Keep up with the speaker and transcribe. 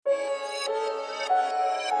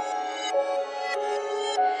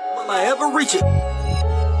I ever reach it?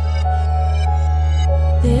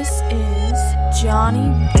 This is Johnny.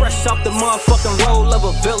 Fresh off the motherfucking role of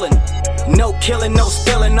a villain. No killing, no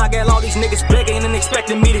stealing. I got all these niggas begging and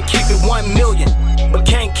expecting me to keep it 1 million, but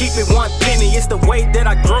can't keep it 1 penny. It's the way that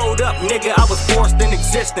I growed up, nigga. I was forced in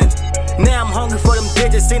existence. Now I'm hungry for them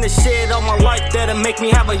digits. Seen the shit all my life that'll make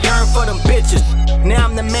me have a yearn for them bitches. Now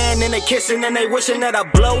I'm the man and they kissing and they wishing that I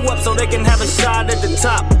blow up so they can have a shot at the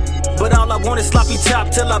top. But all I want is sloppy top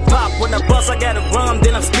till I pop. When I bust, I gotta run,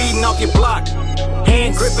 then I'm speeding off your block.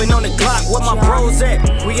 Hand gripping on the Glock, where my bros at?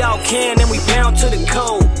 We all can and we bound to the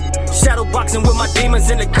code. Shadow boxing with my demons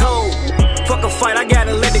in the cold. Fuck a fight, I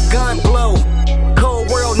gotta let the gun blow. Cold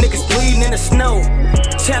world, niggas bleeding in the snow.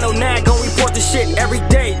 Channel 9 gon' report the shit every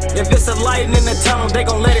day. If it's a light in the tunnel, they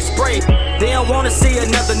gon' let it spray. They don't wanna see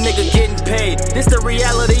another nigga getting paid. This the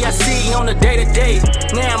reality I see on a day-to-day.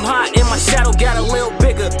 Now I'm hot and my shadow got a little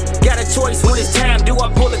bigger. Got a choice when it's time, do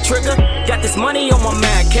I pull the trigger? Got this money on my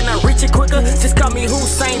mind, can I reach it quicker? Just call me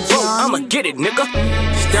Hussein Bolt, I'ma get it, nigga.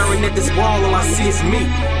 Staring at this wall, all I see is me.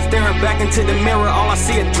 Staring back into the mirror, all I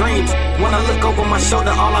see are dreams. When I look over my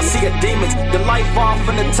shoulder, all I see are demons. The light off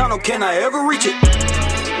in the tunnel, can I ever reach it?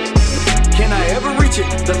 Can I ever reach it?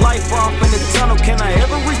 The light off in the tunnel, can I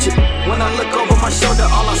ever reach it? When I look over my shoulder,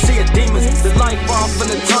 all I see are demons. The light off in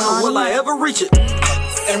the tunnel, will I ever reach it?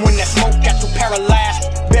 And when that smoke got you paralyzed,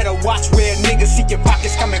 better watch where niggas see your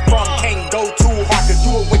pockets coming from. Can't go too hard, cause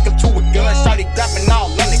you will wake up to a gun. Started grabbing all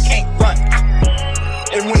on it, can't run.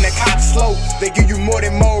 And when the cops slow, they give you more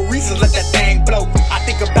reasons, let that thing blow. I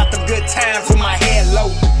think about the good times with my head low.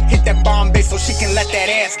 Hit that bomb base so she can let that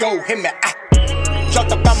ass go. Hit me,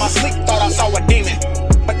 jumped up out my sleep, thought I saw a demon.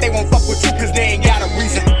 But they won't fuck with you cause they ain't got a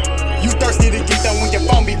reason. You thirsty to get done when your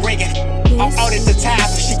phone be ringing. I'm out at the time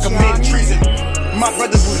but she committed treason. My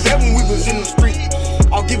brothers was there when we was in the street.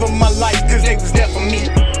 I'll give them my life cause they was there for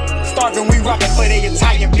me. Starving, we robbing for they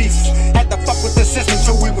Italian beefs. Had to fuck with the system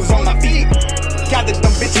till we was on our feet. Gathered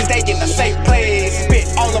them bitches, they in a safe place. Spit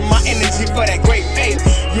all of my energy for that great pay.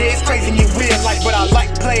 Yeah, it's crazy and weird life, but I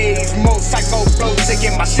like plays. Most psycho flow to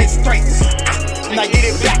get my shit straight. Now get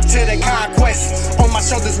it back to the conquest. On my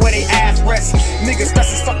shoulders where they ass rest. Niggas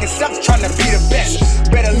stress his fucking self trying to be the best.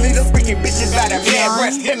 Better leave the freaking bitches out of bed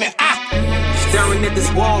rest. Him and Staring at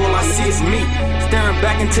this wall, all I see is me. Staring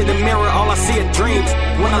back into the mirror, all I see are dreams.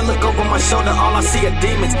 When I look over my shoulder, all I see are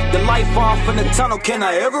demons. The light off in the tunnel, can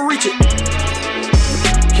I ever reach it?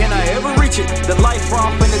 Can I ever reach it? The light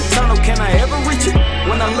off in the tunnel, can I ever reach it?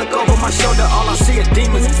 When I look over my shoulder, all I see are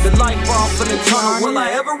demons. The light off in the tunnel, will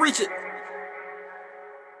I ever reach it?